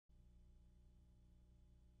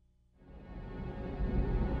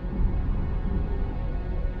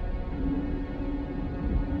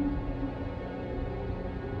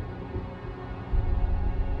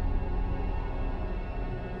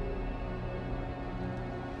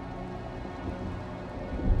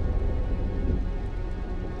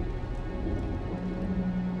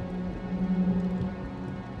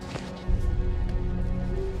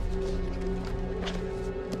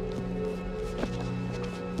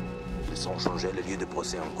sans changer le lieu de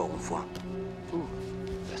procès encore une fois.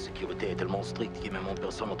 La sécurité est tellement stricte que même en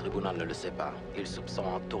personne au tribunal ne le sait pas. Ils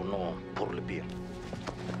soupçonnent un tournant pour le pire.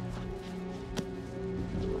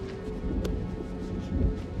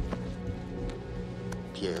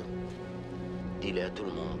 Pierre, dis-le à tout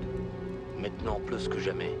le monde. Maintenant plus que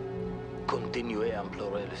jamais, continuez à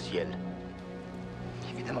implorer le ciel.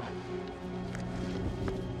 Évidemment.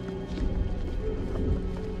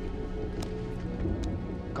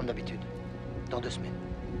 Comme d'habitude, dans 2 semaines.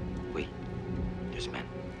 Oui, 2 semaines.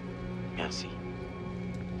 Merci.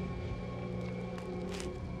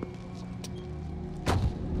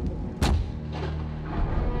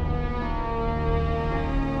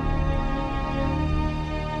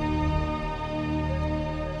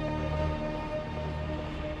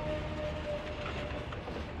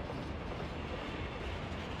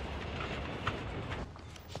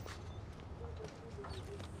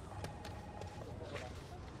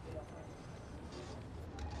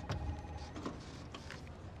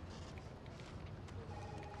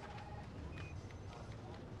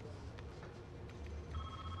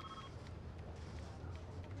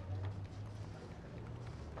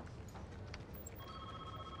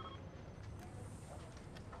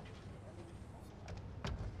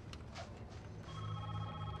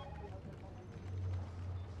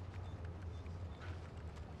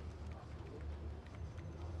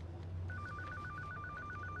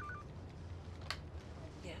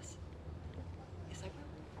 Yes. Yes, I will.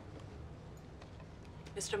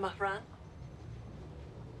 Mr. Mahran,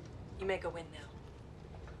 you may go in now.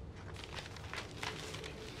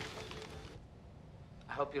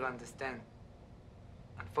 I hope you'll understand.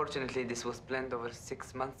 Unfortunately, this was planned over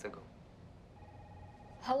 6 months ago.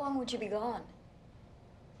 How long would you be gone?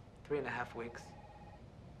 3.5 weeks.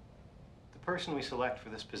 The person we select for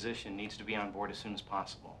this position needs to be on board as soon as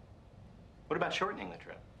possible. What about shortening the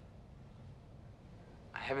trip?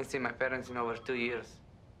 I haven't seen my parents in over 2 years.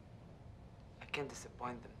 I can't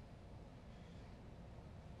disappoint them.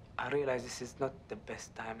 I realize this is not the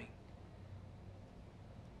best timing.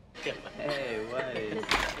 Hey, what is...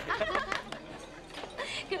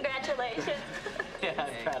 Congratulations. Yeah,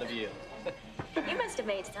 I'm proud of you. You must have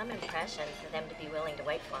made some impression for them to be willing to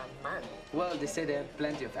wait for a month. Well, they say they have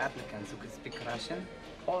plenty of applicants who can speak Russian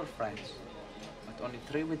or French, but only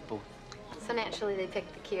 3 with both. So naturally, they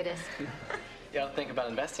picked the cutest. You ought to think about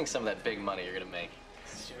investing some of that big money you're gonna make.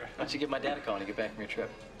 Sure. Why don't you give my dad a call when you get back from your trip?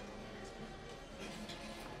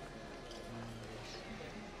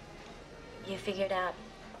 You figured out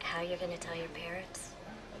how you're going to tell your parents?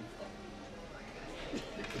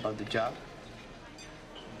 About the job?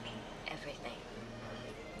 Everything.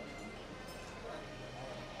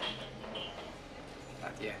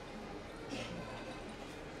 Not yet.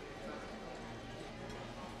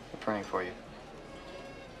 We're praying for you.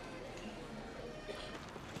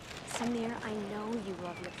 Samir, I know you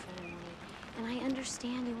love your family, and I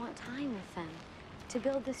understand you want time with them to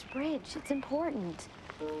build this bridge. It's important.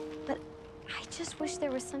 But I just wish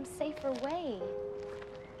there was some safer way.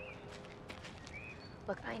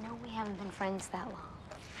 Look, I know we haven't been friends that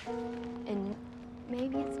long, and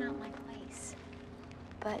maybe it's not my place,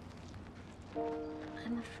 but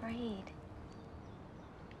I'm afraid.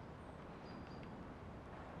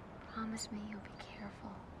 Promise me you'll be careful.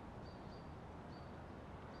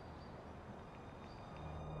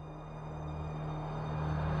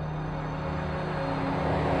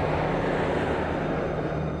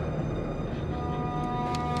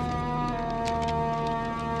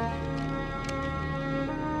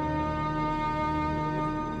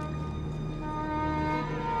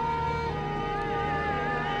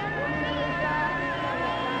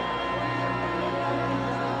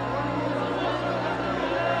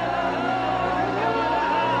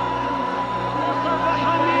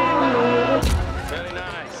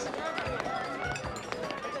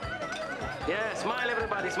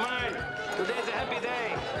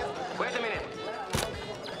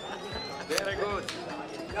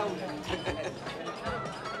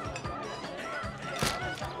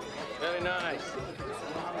 Very nice.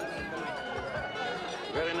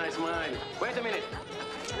 Very nice smile. Wait a minute.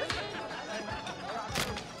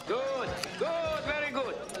 Good, good, very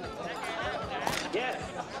good. Yes.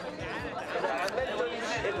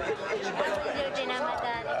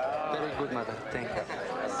 Very good, mother. Thank you.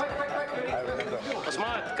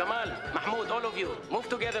 Osman, Kamal, Mahmoud, all of you, move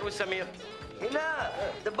together with Samir. Hina,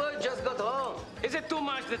 the boy just got home. Is it too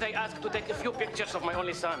much that I ask to take a few pictures of my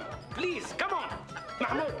only son? Please, come on.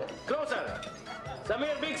 Mahmoud, closer.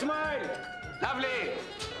 Samir, big smile. Lovely.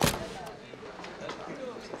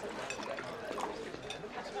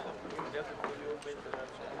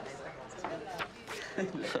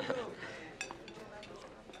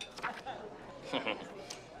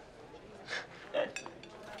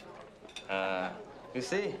 You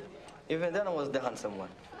see, even then I was the handsome one.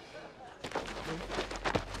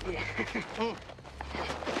 I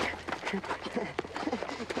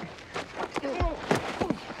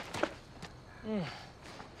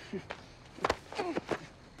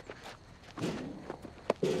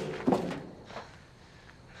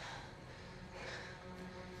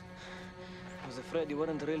was afraid you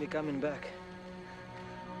weren't really coming back.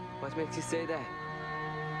 What makes you say that?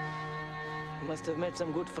 You must have made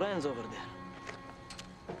some good friends over there.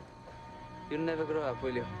 You'll never grow up,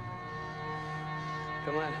 will you?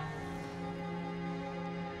 Come on.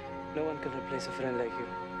 No one can replace a friend like you.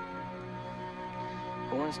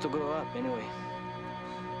 Who wants to grow up, anyway?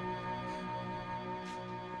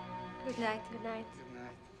 Good night. Good night. Good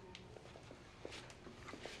night.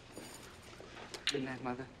 Good night,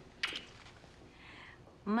 Mother.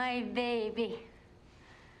 My baby.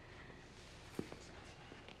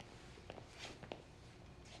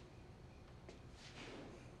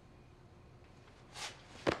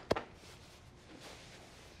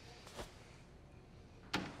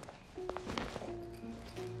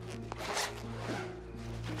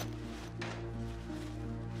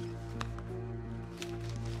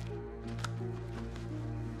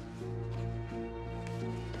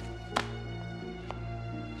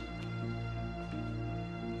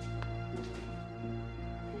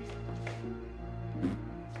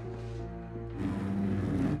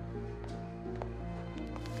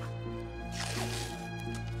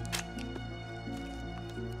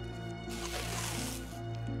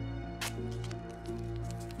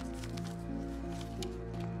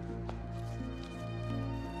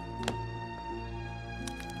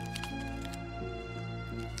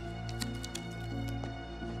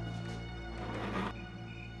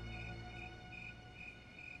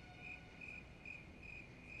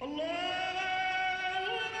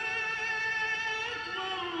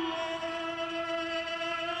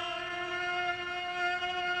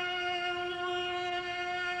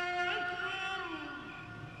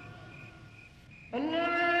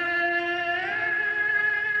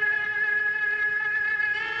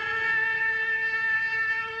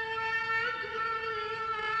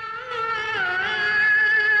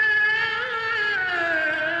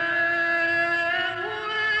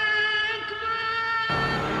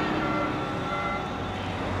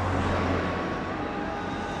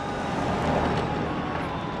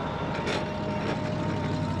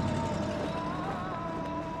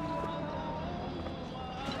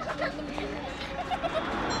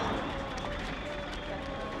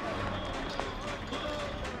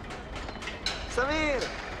 Samir!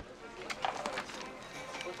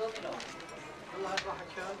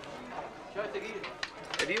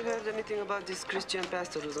 Have you heard anything about this Christian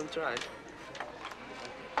pastor who's on trial?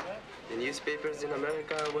 The newspapers in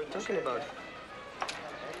America were talking about it.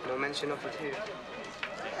 No mention of it here.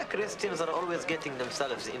 Christians are always getting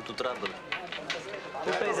themselves into trouble.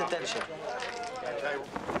 Who pays attention?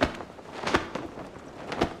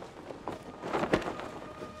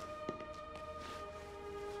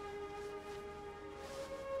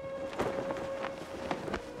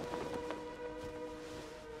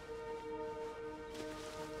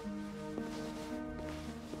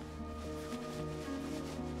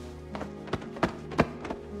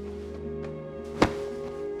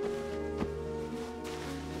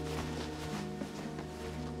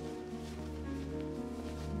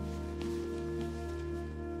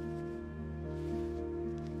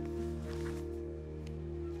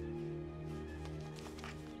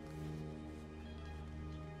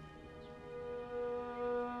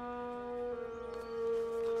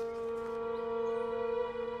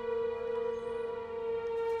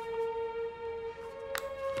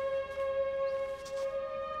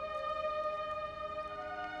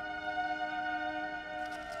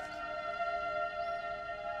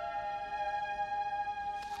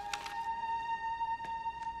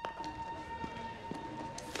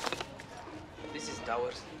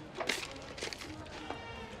 Towers.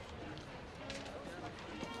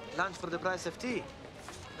 Lunch for the price of tea.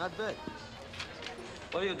 Not bad.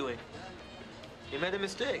 What are you doing? You made a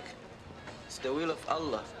mistake. It's the will of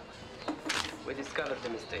Allah. We discovered the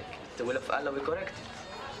mistake. The will of Allah, we correct it.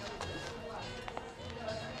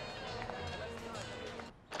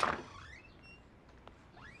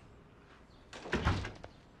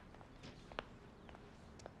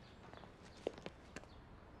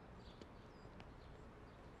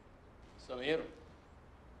 Samir?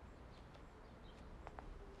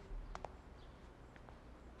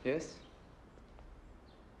 Yes?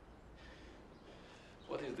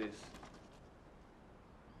 What is this?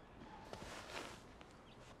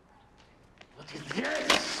 What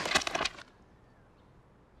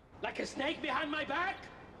snake behind my back?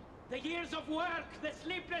 The years of work, the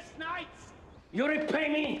sleepless nights. You repay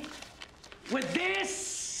me with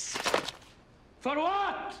this? For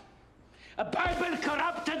what? A Bible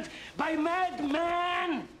corrupted by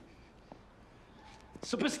madman.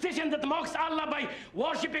 Superstition that mocks Allah by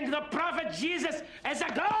worshipping the Prophet Jesus as a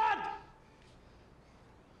god.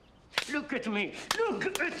 Look at me. Look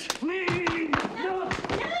at me. Look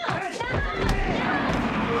at me.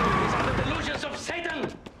 These are the delusions of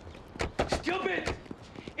Satan. Stupid,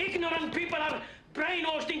 ignorant people are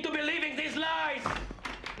brainwashed into believing these lies.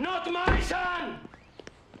 Not my son.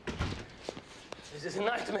 This is a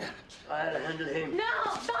nightmare. I'll handle him. No,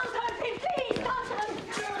 don't hurt him, please, don't hurt him.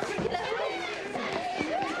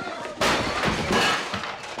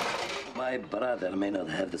 My brother may not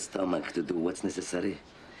have the stomach to do what's necessary,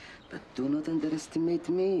 but do not underestimate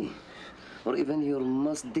me, or even your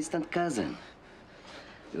most distant cousin.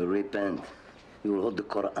 You repent. You will hold the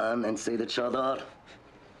Quran and say the Chadar.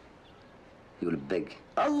 You will beg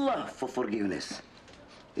Allah for forgiveness.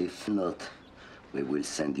 If not, we will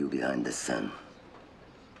send you behind the sun.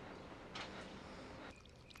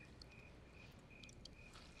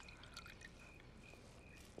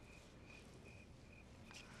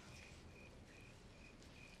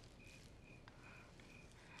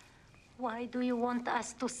 Why do you want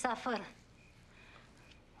us to suffer?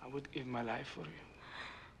 I would give my life for you.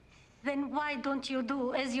 Then why don't you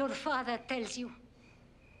do as your father tells you?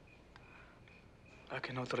 I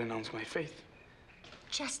cannot renounce my faith.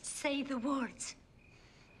 Just say the words.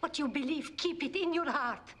 What you believe, keep it in your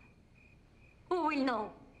heart. Who will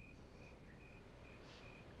know?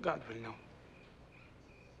 God will know.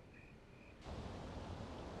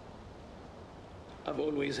 I've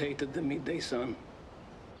always hated the midday sun.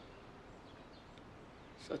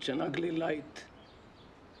 Such an ugly light.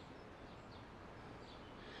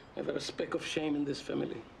 Never a speck of shame in this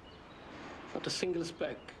family. Not a single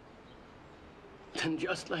speck. Then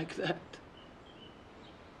just like that,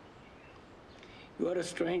 you are a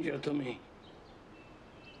stranger to me.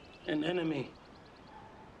 An enemy.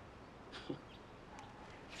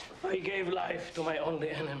 I gave life to my only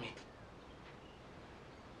enemy.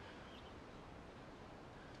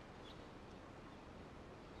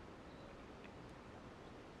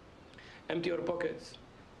 Empty your pockets.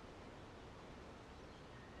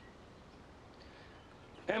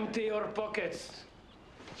 Empty your pockets.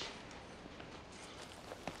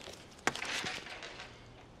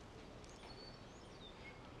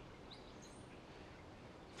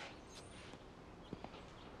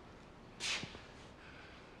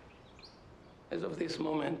 As of this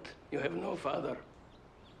moment, you have no father,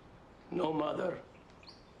 no mother,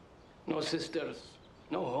 no sisters,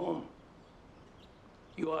 no home.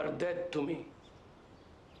 You are dead to me.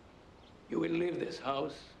 You will leave this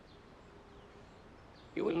house.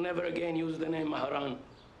 You will never again use the name Haran.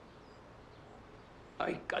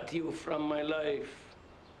 I cut you from my life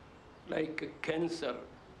like a cancer.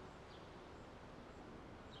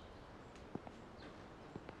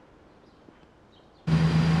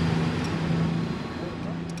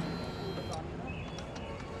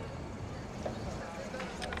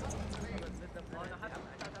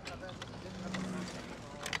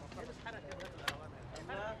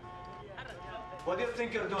 What do you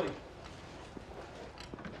think you're doing?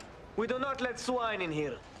 We do not let swine in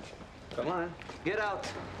here. Come on. Get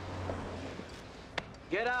out.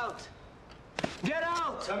 Get out. Get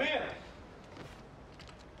out! Samir!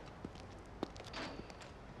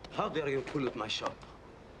 How dare you pollute my shop?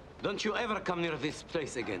 Don't you ever come near this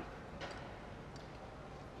place again.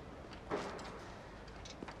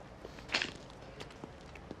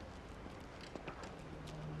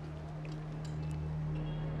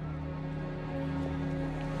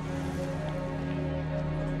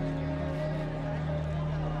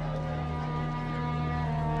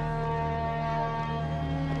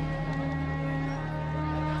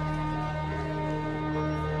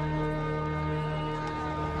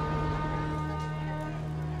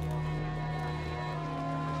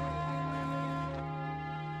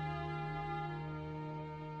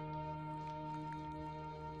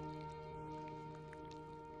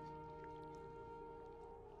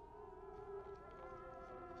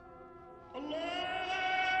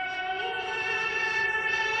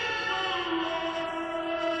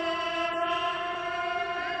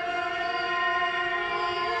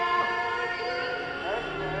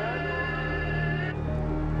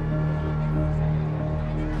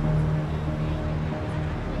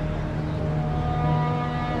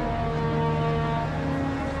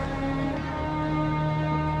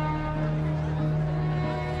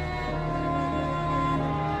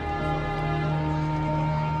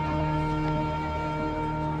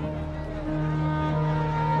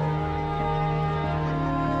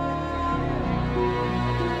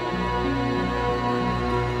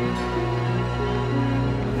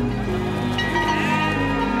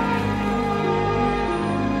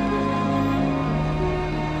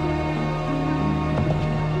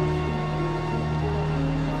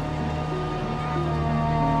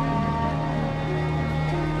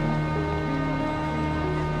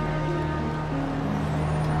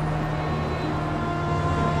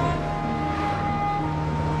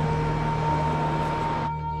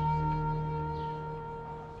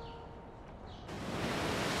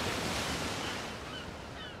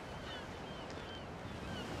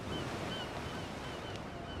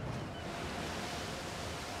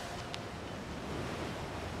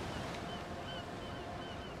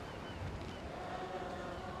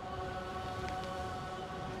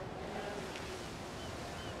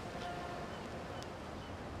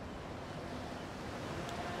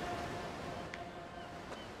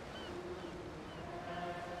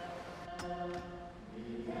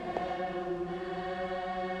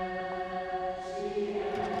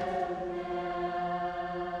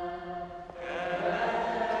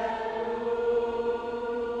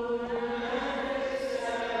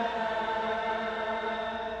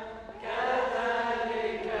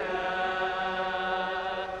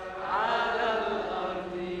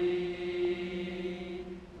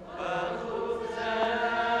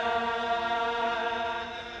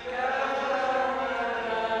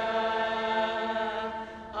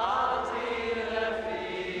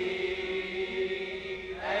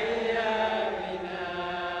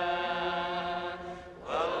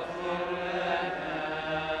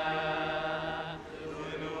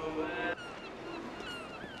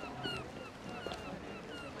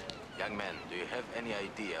 any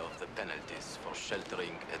idea of the penalties for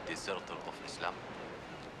sheltering a deserter of Islam?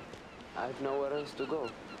 I have nowhere else to go.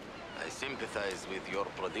 I sympathize with your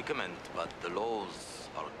predicament, but the laws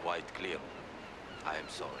are quite clear. I am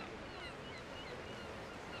sorry.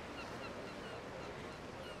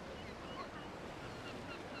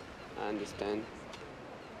 I understand.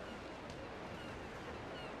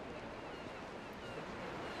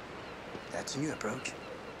 That's a new approach.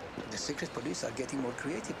 The secret police are getting more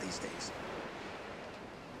creative these days.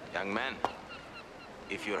 Young man,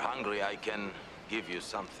 if you're hungry, I can give you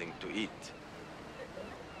something to eat.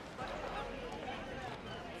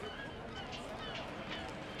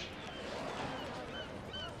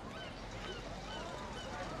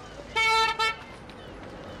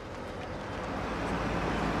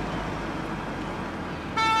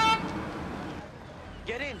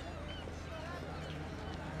 Get in!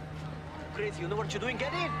 Crazy, you know what you're doing?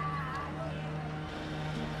 Get in!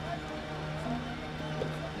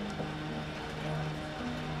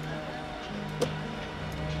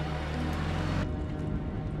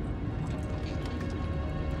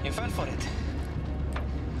 You fell for it.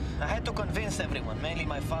 I had to convince everyone, mainly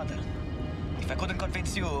my father. If I couldn't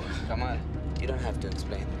convince you... Kamal, you don't have to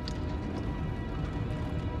explain.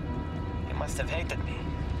 You must have hated me.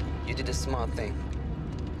 You did a smart thing.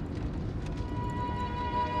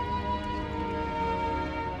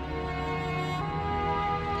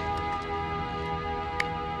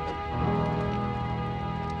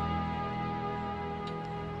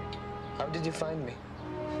 How did you find me?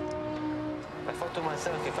 I thought to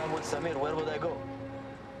myself, if I'm with Samir, where would I go?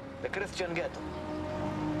 The Christian ghetto.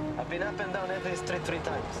 I've been up and down every street 3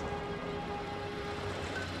 times.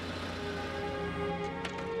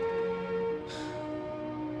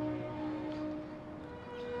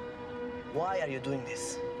 Why are you doing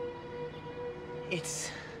this?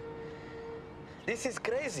 This is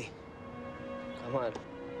crazy. Kamal,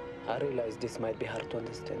 I realize this might be hard to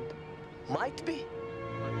understand. Might be?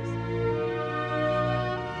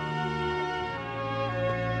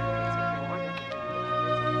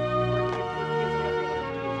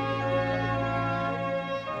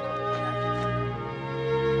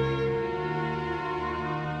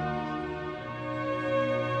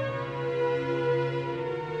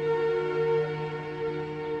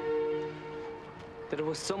 There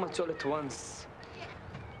was so much all at once.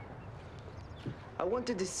 I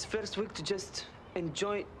wanted this first week to just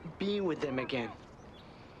enjoy being with them again.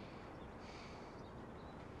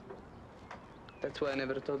 That's why I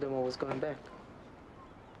never told them I was going back.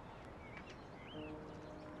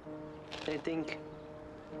 They think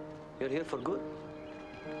you're here for good?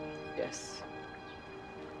 Yes.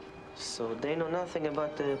 So they know nothing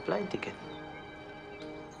about the plane ticket?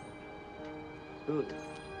 Good.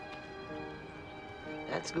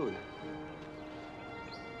 That's good.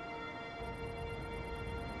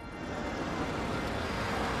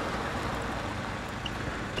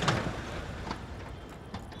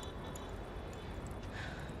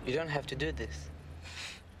 You don't have to do this.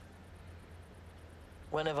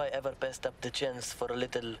 When have I ever passed up the chance for a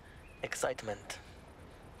little excitement?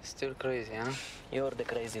 Still crazy, huh? You're the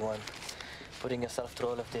crazy one, putting yourself through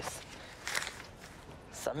all of this.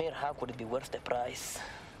 Samir, how could it be worth the price?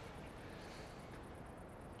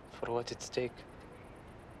 For what at stake,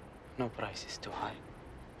 no price is too high.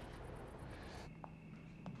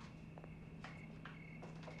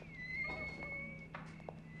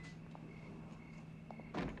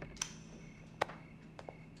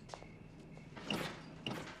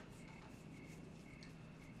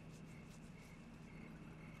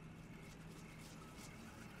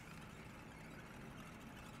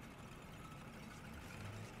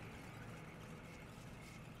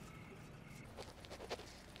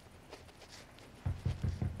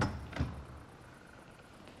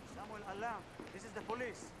 This is the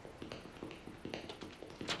police.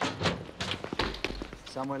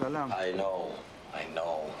 Samuel Alam. I know.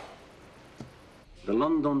 The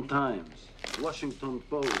London Times, Washington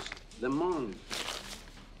Post, Le Monde.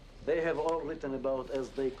 They have all written about, as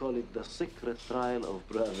they call it, the secret trial of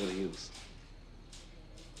Brother Yusuf.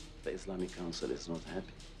 The Islamic Council is not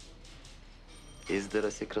happy. Is there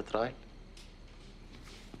a secret trial?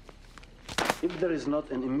 If there is not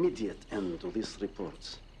an immediate end to these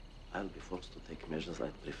reports, I'll be forced to take measures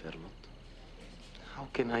I'd prefer not. How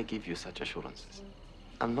can I give you such assurances?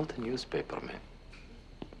 I'm not a newspaper man.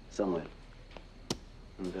 Samuel,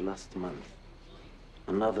 in the last month,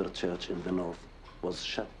 another church in the north was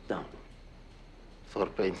shut down. For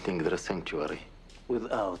painting their sanctuary.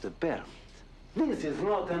 Without a permit. This is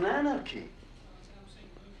not an anarchy.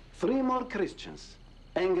 3 more Christians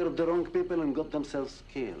angered the wrong people and got themselves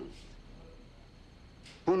killed.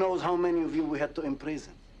 Who knows how many of you we had to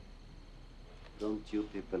imprison? Don't you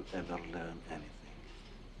people ever learn anything?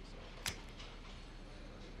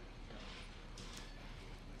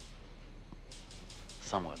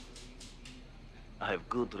 Samuel, I have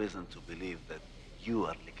good reason to believe that you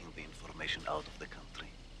are leaking the information out of the country.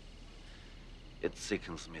 It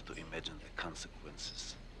sickens me to imagine the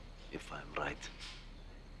consequences, if I'm right.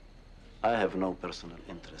 I have no personal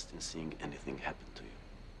interest in seeing anything happen to you.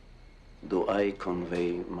 Do I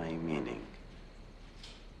convey my meaning?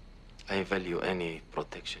 I value any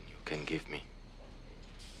protection you can give me.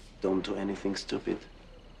 Don't do anything stupid.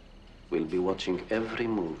 We'll be watching every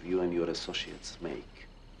move you and your associates make.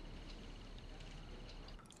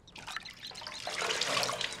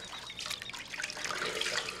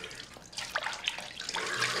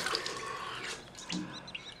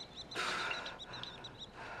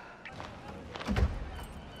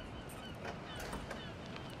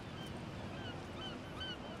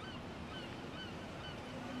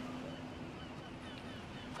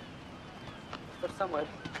 Samuel,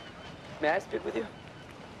 may I speak with you?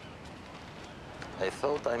 I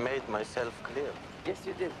thought I made myself clear. Yes,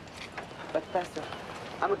 you did. But Pastor,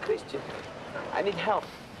 I'm a Christian. I need help.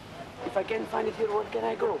 If I can't find it here, where can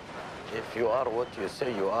I go? If you are what you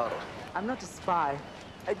say you are. I'm not a spy.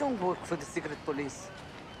 I don't work for the secret police.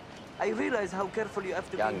 I realize how careful you have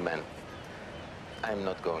to be. Young man, I'm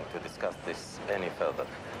not going to discuss this any further.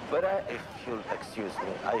 But if you'll excuse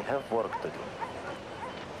me, I have work to do.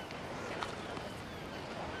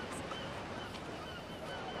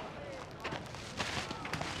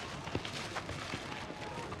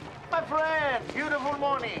 My friend, beautiful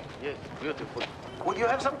morning. Yes, beautiful. Would you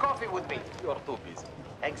have some coffee with me? You are too busy.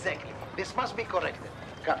 Exactly. This must be corrected.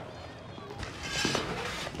 Come.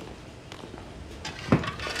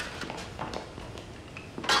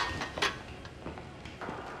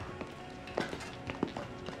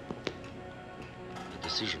 The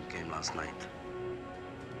decision came last night.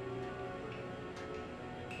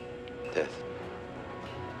 Death.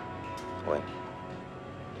 When?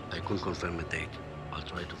 I couldn't confirm a date. I'll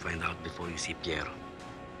try to find out before you see Pierre.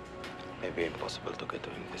 Maybe impossible to get to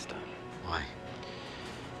him this time. Why?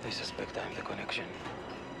 They suspect I'm the connection.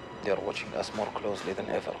 They are watching us more closely than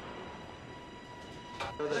ever.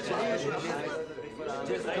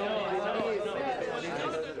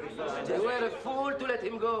 You were a fool to let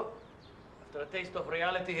him go. After a taste of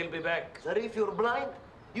reality, he'll be back. Zarif, you're blind?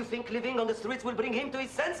 You think living on the streets will bring him to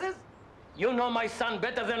his senses? You know my son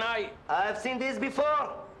better than I. I've seen this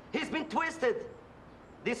before. He's been twisted.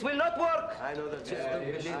 This will not work. I know that. Just don't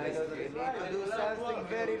believe it. We need to do something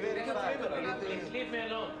very, very fast. Please leave me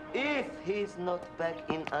alone. If he's not back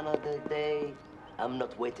in another day, I'm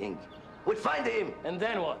not waiting. We'll find him. And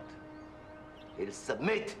then what? He'll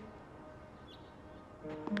submit.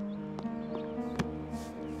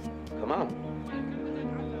 Come on.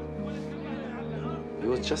 He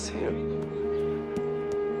was just here.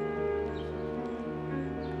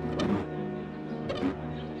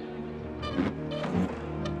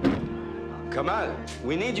 Kamal,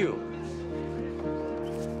 we need you.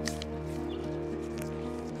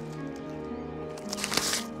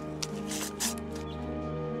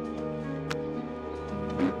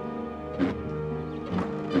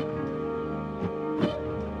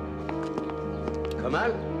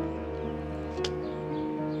 Kamal?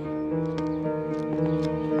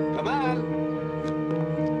 Kamal?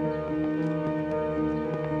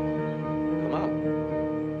 Kamal?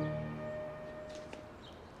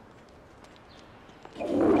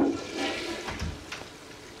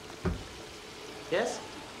 Yes?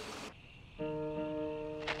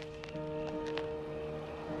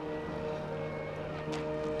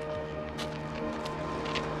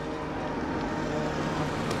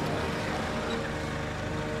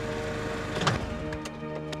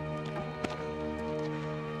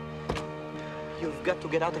 You've got to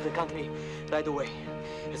get out of the country right away.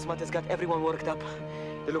 Esmat has got everyone worked up.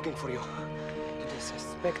 They're looking for you. Do they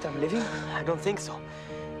suspect I'm living? I don't think so.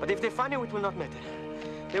 But if they find you, it will not matter.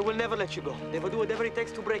 They will never let you go. They will do whatever it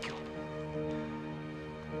takes to break you.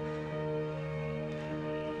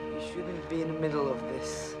 You shouldn't be in the middle of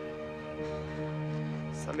this.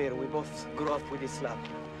 Samir, we both grew up with Islam.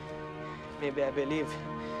 Maybe I believe,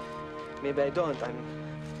 maybe I don't.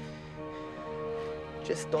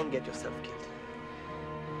 Just don't get yourself killed.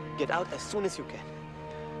 Get out as soon as you can.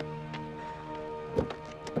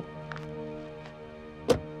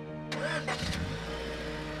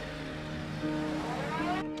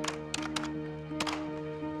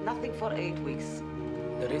 Nothing for 8 weeks.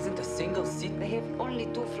 There isn't a single seat? They have only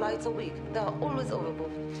 2 flights a week. They are always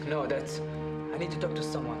overbooked. No, I need to talk to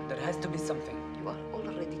someone. There has to be something. You are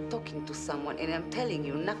already talking talking to someone, and I'm telling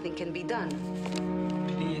you, nothing can be done.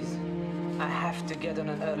 Please, I have to get on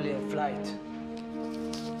an earlier flight.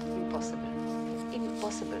 Impossible.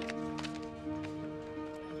 Impossible.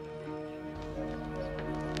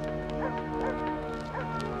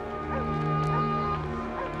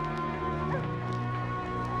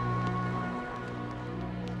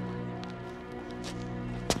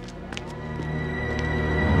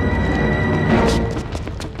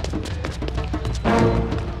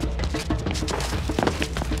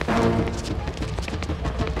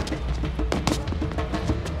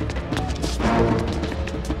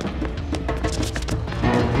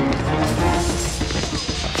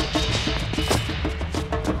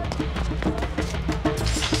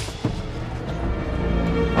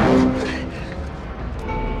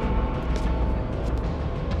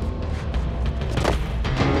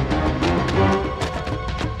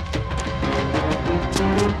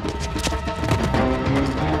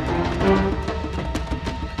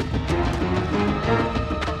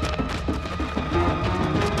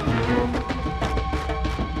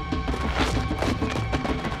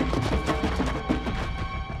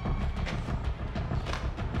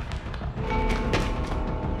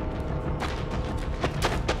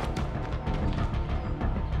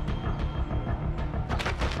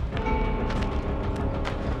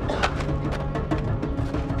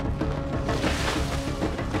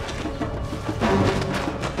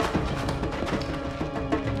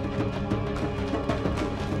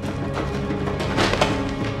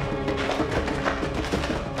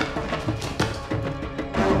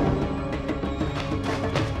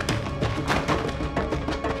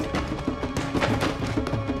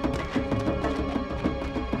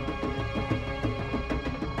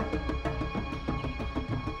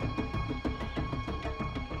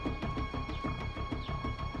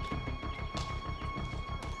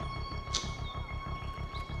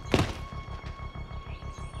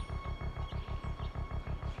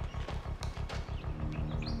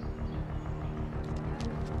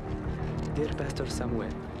 Dear Pastor Samuel,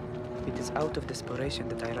 it is out of desperation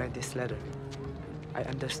that I write this letter. I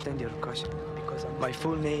understand your caution because my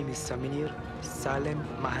full name is Samir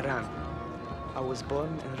Majan. I was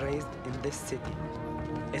born and raised in this city.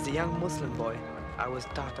 As a young Muslim boy, I was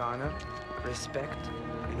taught honor, respect,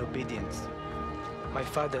 and obedience. My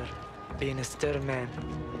father, being a stern man,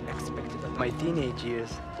 expected of my teenage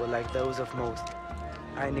years were like those of most.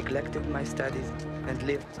 I neglected my studies and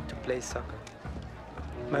lived to play soccer.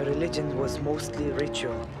 My religion was mostly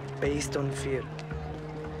ritual, based on fear.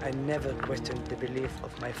 I never questioned the belief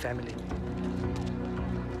of my family.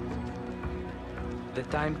 The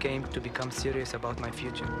time came to become serious about my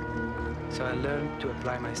future, so I learned to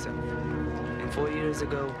apply myself. And 4 years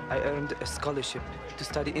ago, I earned a scholarship to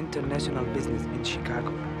study international business in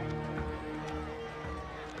Chicago.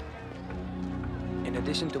 In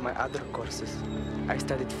addition to my other courses, I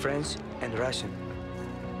studied French and Russian,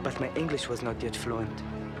 but my English was not yet fluent.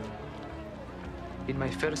 In my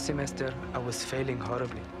first semester, I was failing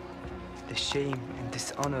horribly. The shame and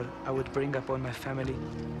dishonor I would bring upon my family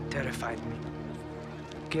terrified me.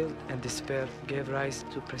 Guilt and despair gave rise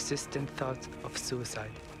to persistent thoughts of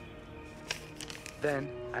suicide. Then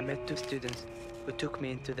I met two students who took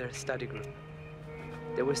me into their study group.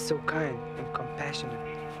 They were so kind and compassionate,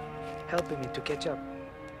 helping me to catch up.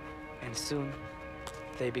 And soon,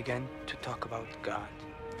 they began to talk about God.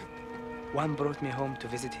 One brought me home to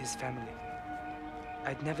visit his family.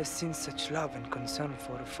 I'd never seen such love and concern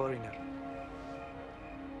for a foreigner.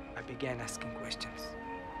 I began asking questions.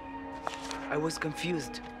 I was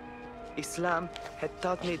confused. Islam had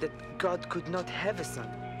taught me that God could not have a son,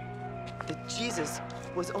 that Jesus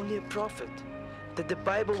was only a prophet, that the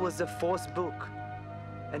Bible was a false book,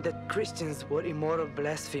 and that Christians were immoral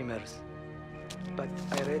blasphemers. But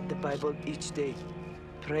I read the Bible each day,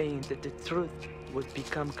 praying that the truth would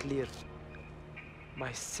become clear.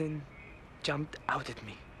 My sin jumped out at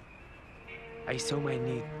me. I saw my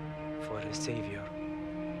need for a savior.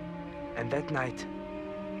 And that night,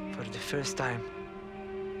 for the first time,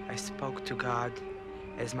 I spoke to God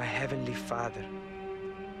as my heavenly Father.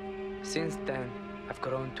 Since then, I've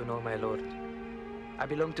grown to know my Lord. I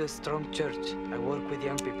belong to a strong church. I work with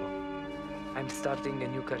young people. I'm starting a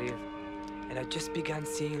new career, and I just began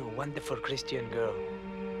seeing a wonderful Christian girl.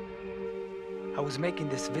 I was making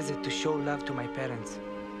this visit to show love to my parents,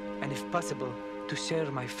 and if possible, to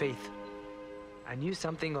share my faith. I knew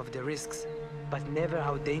something of the risks, but never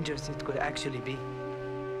how dangerous it could actually be.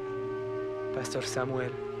 Pastor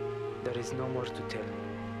Samuel, there is no more to tell.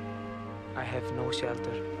 I have no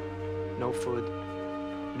shelter, no food,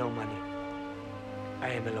 no money. I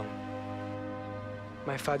am alone.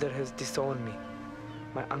 My father has disowned me.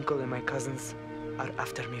 My uncle and my cousins are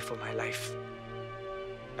after me for my life.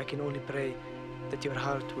 I can only pray that your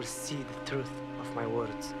heart will see the truth of my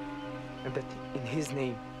words, and that in his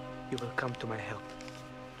name you will come to my help.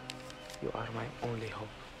 You are my only hope.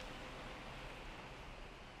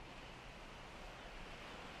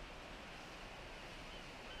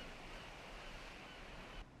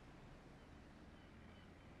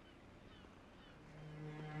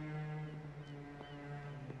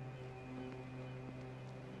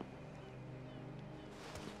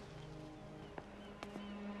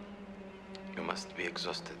 You must be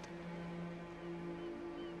exhausted.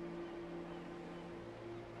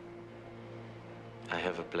 I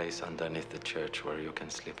have a place underneath the church where you can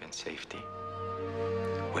sleep in safety.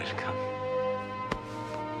 Welcome.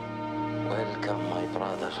 Welcome, my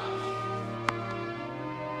brother.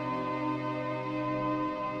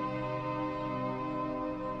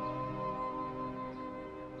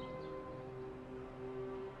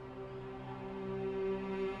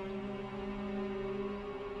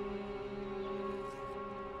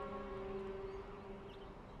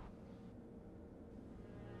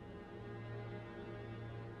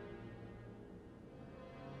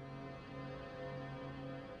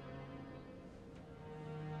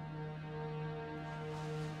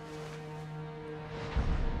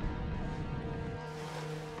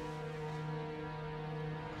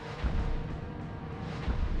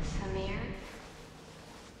 Samir?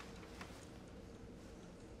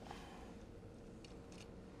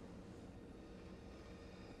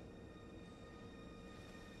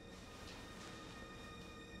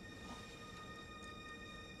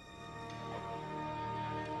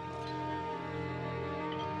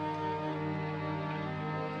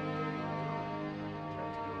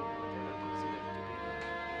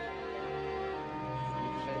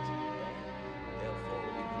 Therefore,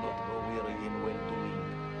 we do not grow weary in well-doing,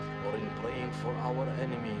 or in praying for our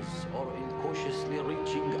enemies, or in cautiously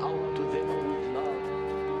reaching out to them with love.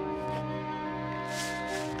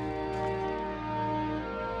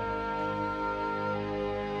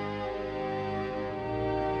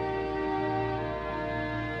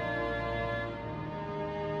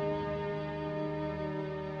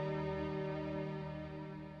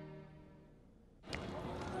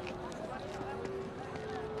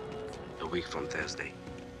 A week from Thursday.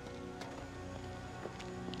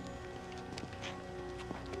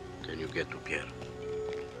 Can you get to Pierre?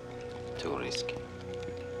 Too risky.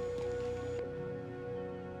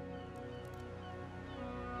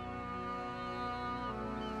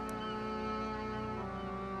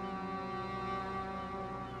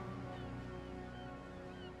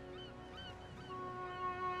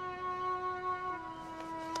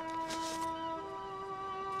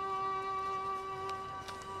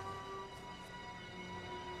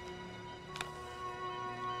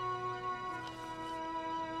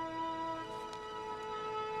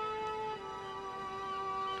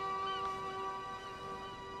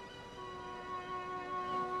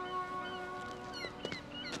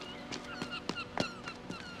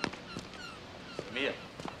 Samir,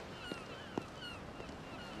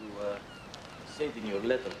 you said in your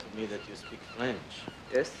letter to me that you speak French.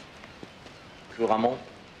 Yes? Couramment?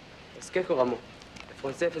 Est-ce que couramment? Le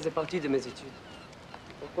français faisait partie de mes études.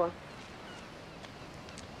 Pourquoi?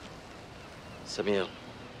 Samir,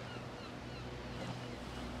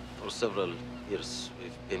 for several years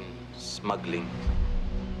we've been smuggling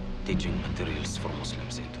teaching materials for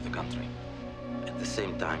Muslims into the country. At the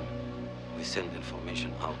same time, we send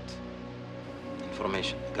information out.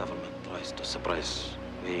 Information the government tries to suppress.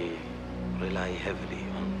 We rely heavily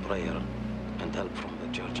on prayer and help from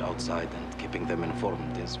the church outside, and keeping them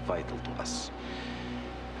informed is vital to us.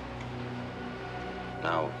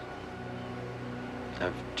 Now,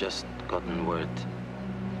 I've just gotten word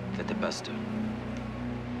that the pastor,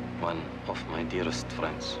 one of my dearest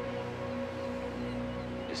friends,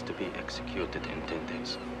 is to be executed in 10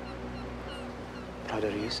 days.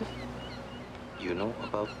 Brother Yusuf? You know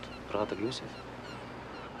about Brother Yusuf?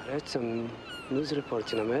 I read some news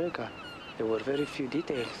reports in America. There were very few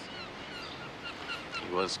details.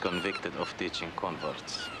 He was convicted of teaching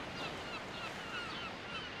converts.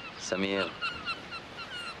 Samir,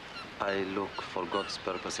 I look for God's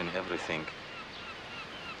purpose in everything.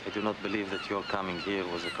 I do not believe that your coming here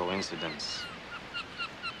was a coincidence.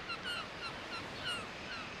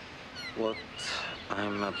 What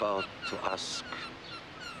I'm about to ask,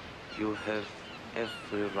 you have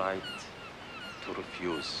every right to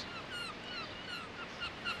refuse.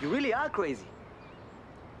 You really are crazy.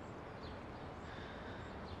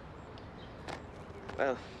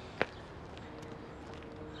 Well,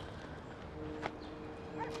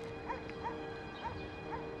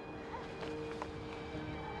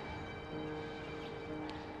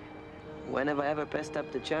 When have I ever passed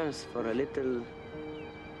up the chance for a little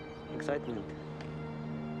excitement?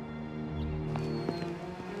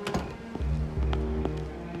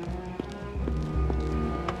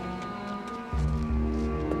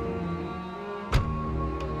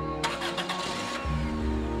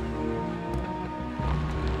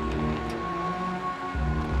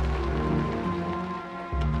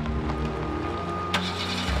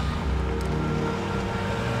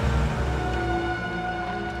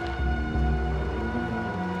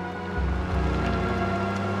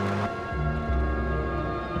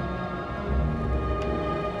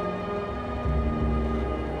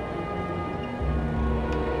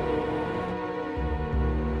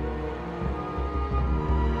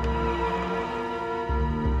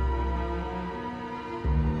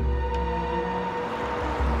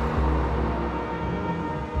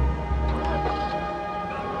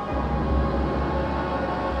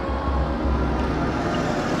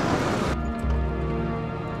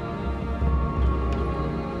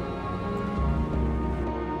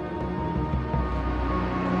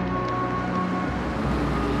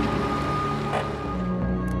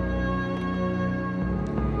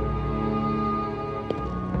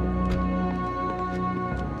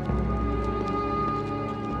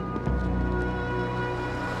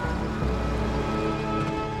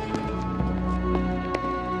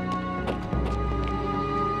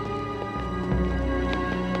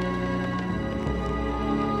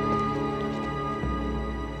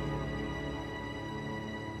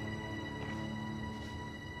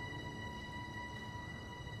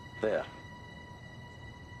 There.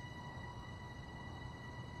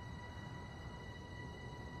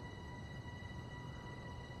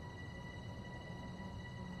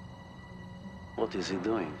 What is he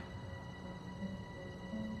doing?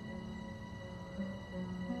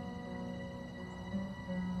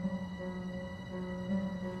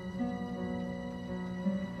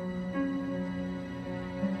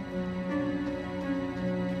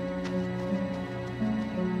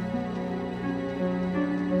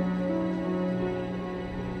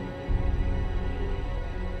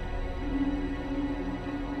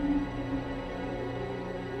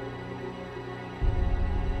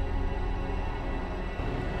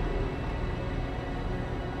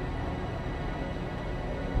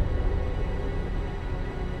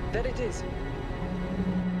 There it is.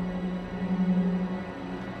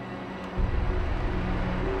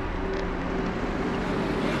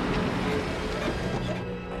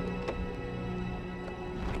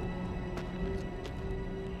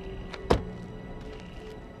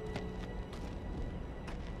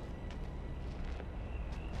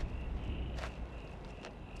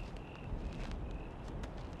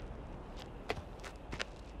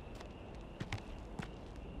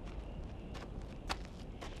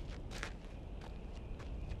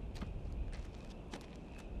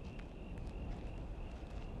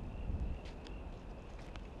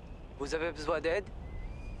 Vous avez besoin d'aide?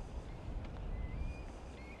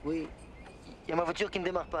 Oui. Il y a ma voiture qui ne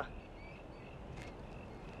démarre pas.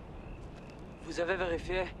 Vous avez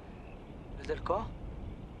vérifié le Delcor?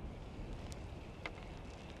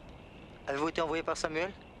 Avez-vous été envoyé par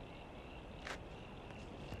Samuel?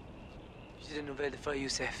 J'ai des nouvelles de frère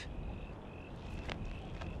Youssef.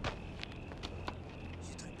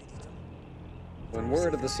 When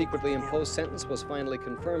word of the secretly imposed sentence was finally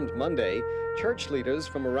confirmed Monday, church leaders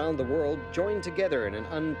from around the world joined together in an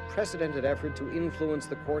unprecedented effort to influence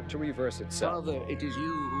the court to reverse itself. Father, it is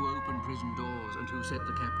you who open prison doors and who set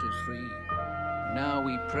the captives free. Now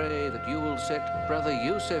we pray that you will set Brother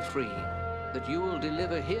Youssef free, that you will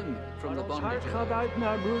deliver him from the bondage of gaat uit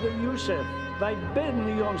naar broeder Youssef. Wij bidden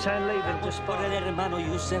u om zijn leven te Por el hermano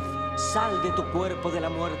Youssef, salve tu cuerpo de la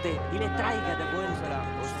muerte y le traiga de vuelta.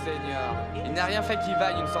 Oh Seigneur, il n'a rien fait qui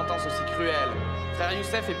vaille une sentence aussi cruelle. Frère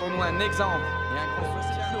Youssef est pour nous un exemple et un gros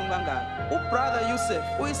soutien. O brother Youssef,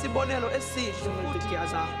 오이시보네로 에시.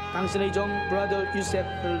 뜻께하사 당신의 종 브라더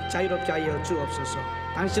유셉을 자유롭게 하여 주옵소서.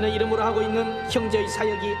 당신의 이름으로 하고 있는 형제의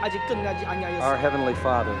사역이 아직 끝나지 Our 아니하였으니 Heavenly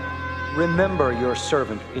Father, remember your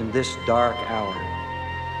servant in this dark hour.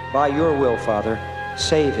 By your will, Father,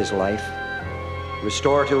 save his life.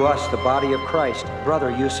 Restore to us the body of Christ,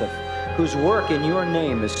 Brother Youssef, whose work in your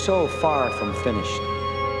name is so far from finished.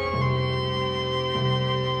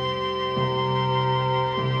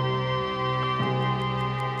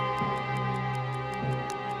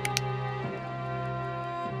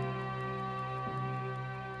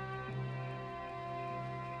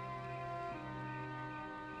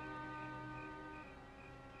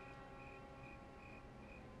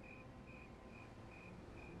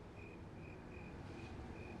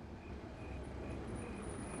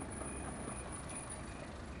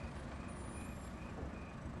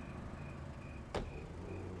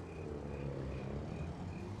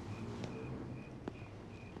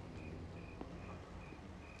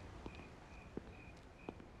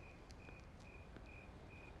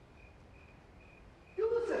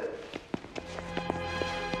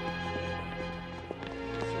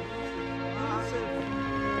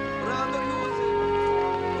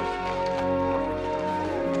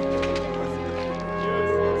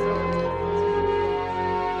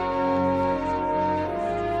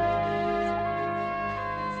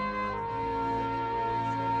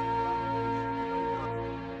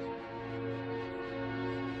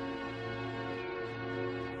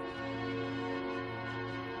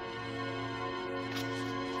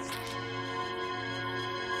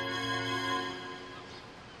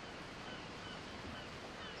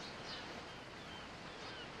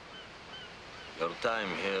 Your time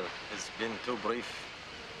here has been too brief.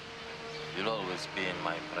 You'll always be in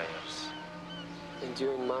my prayers. And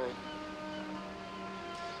you in mine.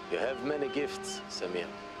 You have many gifts, Samir.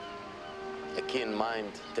 A keen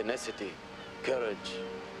mind, tenacity, courage.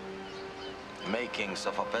 Makings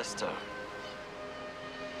of a pester.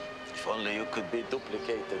 If only you could be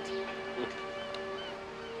duplicated.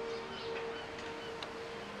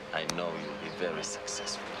 I know you'll be very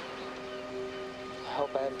successful. I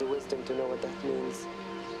hope I have the wisdom to know what that means.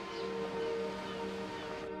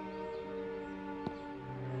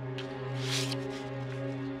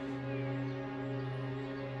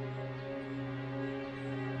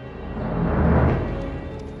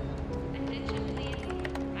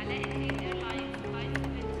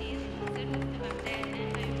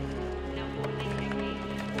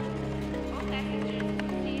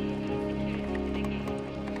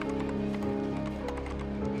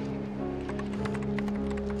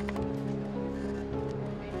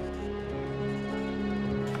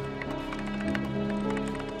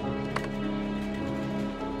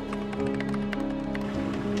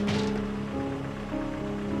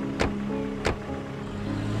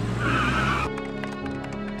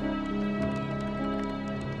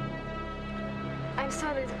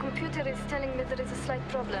 Sorry, the computer is telling me there is a slight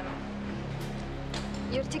problem.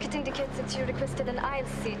 Your ticket indicates that you requested an aisle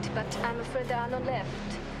seat, but I'm afraid there are none left.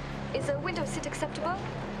 Is a window seat acceptable?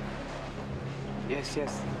 Yes,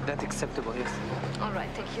 that's acceptable, yes. All right,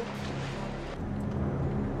 thank you.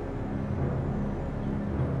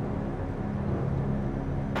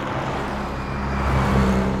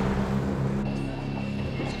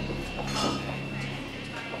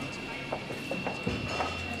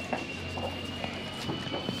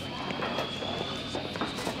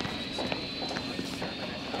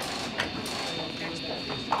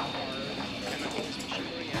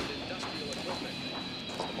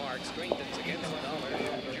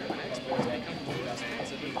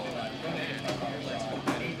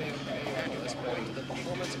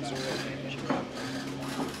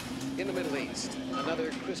 In the Middle East,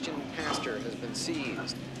 another Christian pastor has been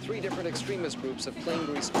seized. 3 different extremist groups have claimed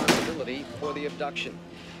responsibility for the abduction.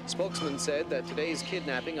 Spokesman said that today's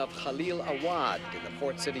kidnapping of Khalil Awad in the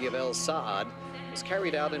port city of El Saad was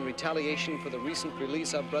carried out in retaliation for the recent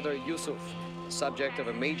release of Brother Yusuf, the subject of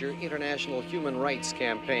a major international human rights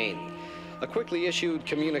campaign. A quickly issued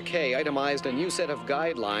communique itemized a new set of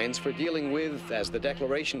guidelines for dealing with, as the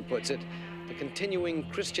declaration puts it, the continuing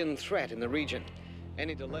Christian threat in the region.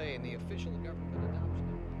 Any delay in the official government adoption.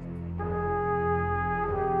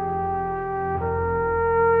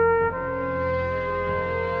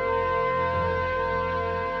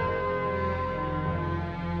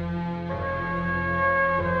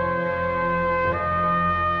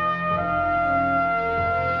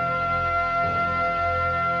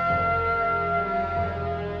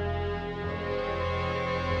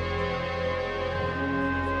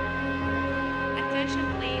 Attention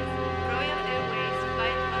please. Royal Airways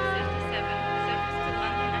Flight 177, service to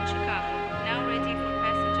London and Chicago, now ready for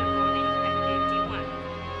passenger boarding at gate D1.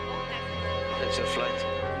 All passengers... That's your flight?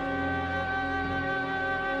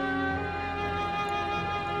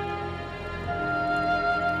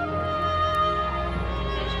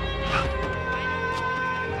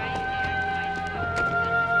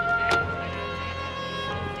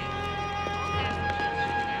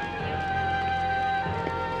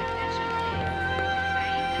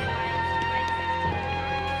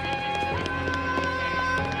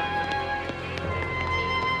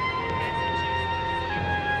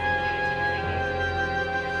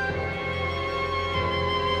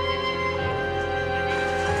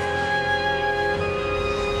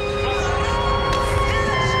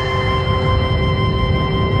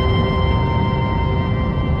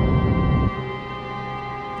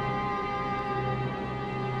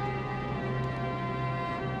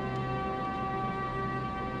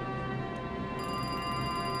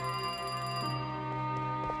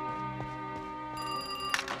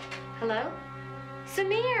 Hello?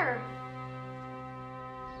 Samir!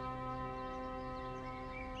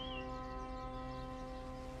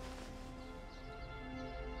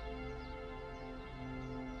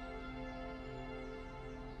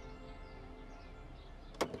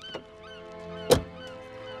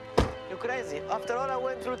 You're crazy. After all I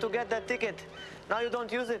went through to get that ticket, now you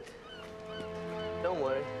don't use it. Don't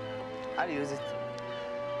worry. I'll use it.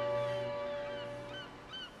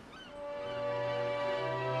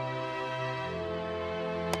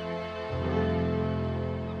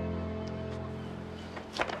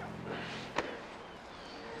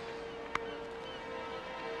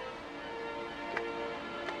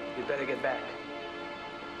 You better get back.